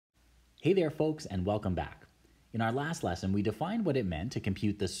Hey there folks, and welcome back. In our last lesson, we defined what it meant to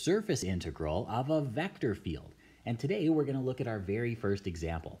compute the surface integral of a vector field, and today we're going to look at our very first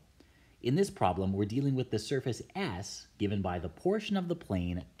example. In this problem, we're dealing with the surface S given by the portion of the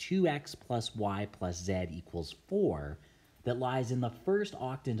plane 2x plus y plus z equals 4 that lies in the first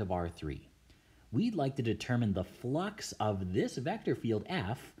octant of R3. We'd like to determine the flux of this vector field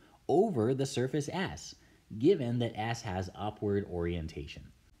F over the surface S, given that S has upward orientation.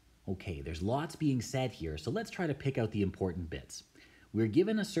 Okay, there's lots being said here, so let's try to pick out the important bits. We're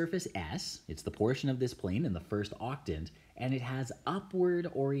given a surface S, it's the portion of this plane in the first octant, and it has upward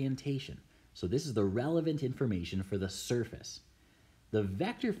orientation. So this is the relevant information for the surface. The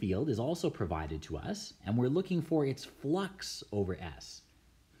vector field is also provided to us, and we're looking for its flux over S.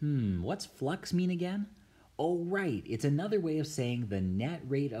 What's flux mean again? Oh, right, it's another way of saying the net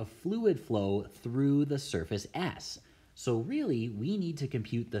rate of fluid flow through the surface S. So really, we need to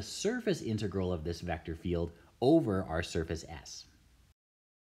compute the surface integral of this vector field over our surface S.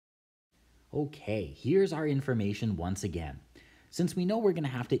 Okay, here's our information once again. Since we know we're going to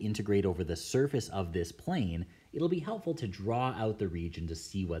have to integrate over the surface of this plane, it'll be helpful to draw out the region to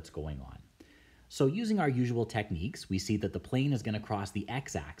see what's going on. So using our usual techniques, we see that the plane is going to cross the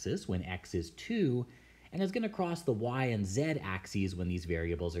x-axis when x is 2, and is going to cross the y and z axes when these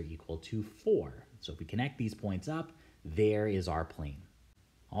variables are equal to 4. So if we connect these points up, there is our plane.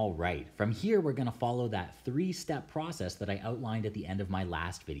 All right, from here we're going to follow that three-step process that I outlined at the end of my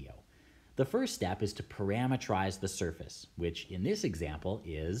last video. The first step is to parameterize the surface, which in this example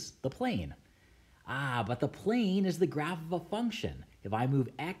is the plane. But the plane is the graph of a function. If I move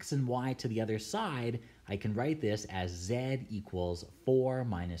x and y to the other side, I can write this as z equals 4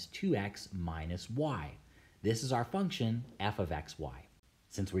 minus 2x minus y. This is our function f of xy.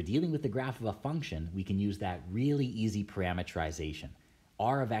 Since we're dealing with the graph of a function, we can use that really easy parameterization.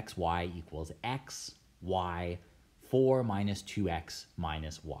 R of xy equals x, y, 4 minus 2x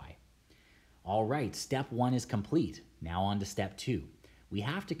minus y. All right, step 1 is complete. Now on to step 2. We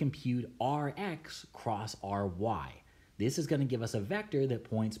have to compute Rx cross Ry. This is going to give us a vector that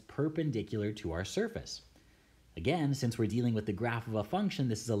points perpendicular to our surface. Again, since we're dealing with the graph of a function,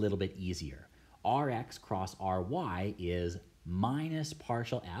 this is a little bit easier. Rx cross Ry is minus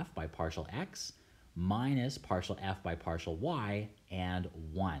partial f by partial x, minus partial f by partial y, and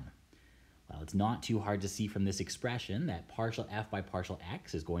 1. Well, it's not too hard to see from this expression that partial f by partial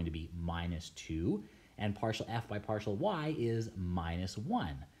x is going to be minus 2, and partial f by partial y is minus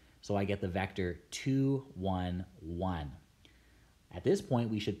 1. So I get the vector 2, 1, 1. At this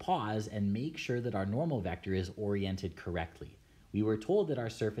point, we should pause and make sure that our normal vector is oriented correctly. We were told that our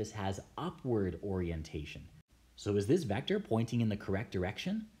surface has upward orientation. So is this vector pointing in the correct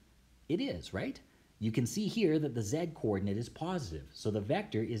direction? It is, right? You can see here that the z-coordinate is positive, so the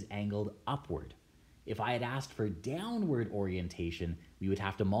vector is angled upward. If I had asked for downward orientation, we would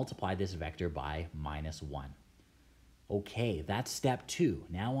have to multiply this vector by minus 1. Okay, that's step 2.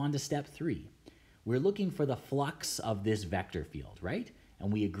 Now on to step 3. We're looking for the flux of this vector field, right?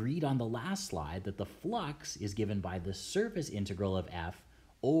 And we agreed on the last slide that the flux is given by the surface integral of f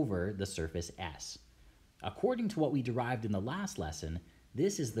over the surface S. According to what we derived in the last lesson,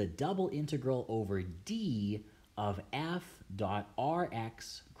 this is the double integral over d of f dot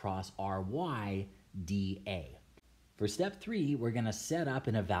rx cross ry dA. For step 3, we're going to set up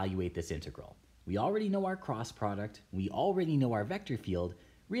and evaluate this integral. We already know our cross product, we already know our vector field,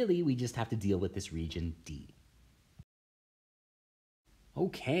 really we just have to deal with this region D.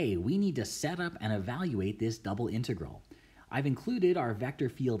 Okay, we need to set up and evaluate this double integral. I've included our vector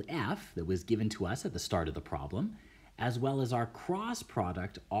field f that was given to us at the start of the problem, as well as our cross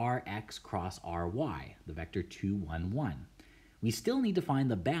product rx cross ry, the vector 2, 1, 1. We still need to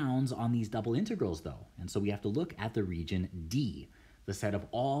find the bounds on these double integrals though, and so we have to look at the region D, the set of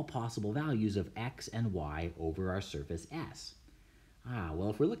all possible values of x and y over our surface S. Well,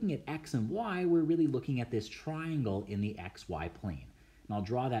 if we're looking at x and y, we're really looking at this triangle in the xy plane. And I'll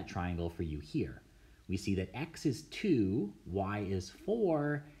draw that triangle for you here. We see that x is 2, y is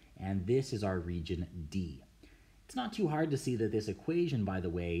 4, and this is our region D. It's not too hard to see that this equation, by the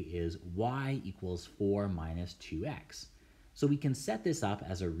way, is y equals 4 minus 2x. So we can set this up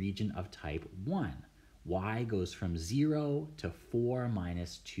as a region of type 1. Y goes from 0 to 4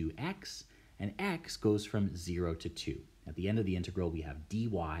 minus 2x, and x goes from 0 to 2. At the end of the integral, we have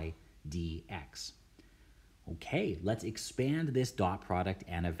dy dx. Okay, let's expand this dot product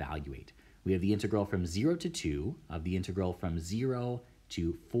and evaluate. We have the integral from 0 to 2 of the integral from 0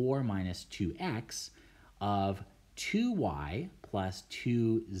 to 4 minus 2x of 2y plus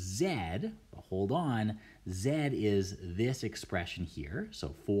 2z, the hold on, z is this expression here,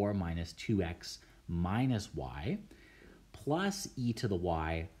 so 4 minus 2x minus y, plus e to the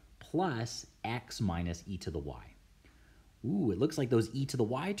y plus x minus e to the y. Ooh, it looks like those e to the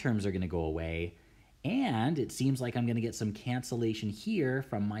y terms are going to go away, and it seems like I'm going to get some cancellation here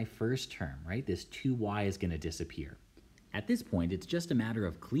from my first term, right? This 2y is going to disappear. At this point, it's just a matter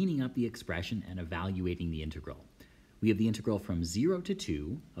of cleaning up the expression and evaluating the integral. We have the integral from 0 to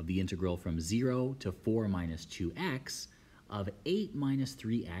 2, of the integral from 0 to 4 minus 2x, of 8 minus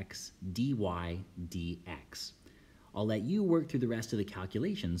 3x dy dx. I'll let you work through the rest of the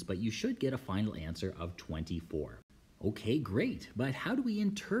calculations, but you should get a final answer of 24. Okay, great, but how do we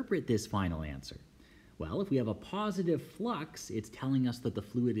interpret this final answer? Well, if we have a positive flux, it's telling us that the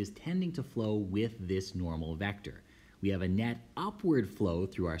fluid is tending to flow with this normal vector. We have a net upward flow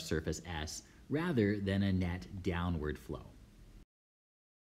through our surface S rather than a net downward flow.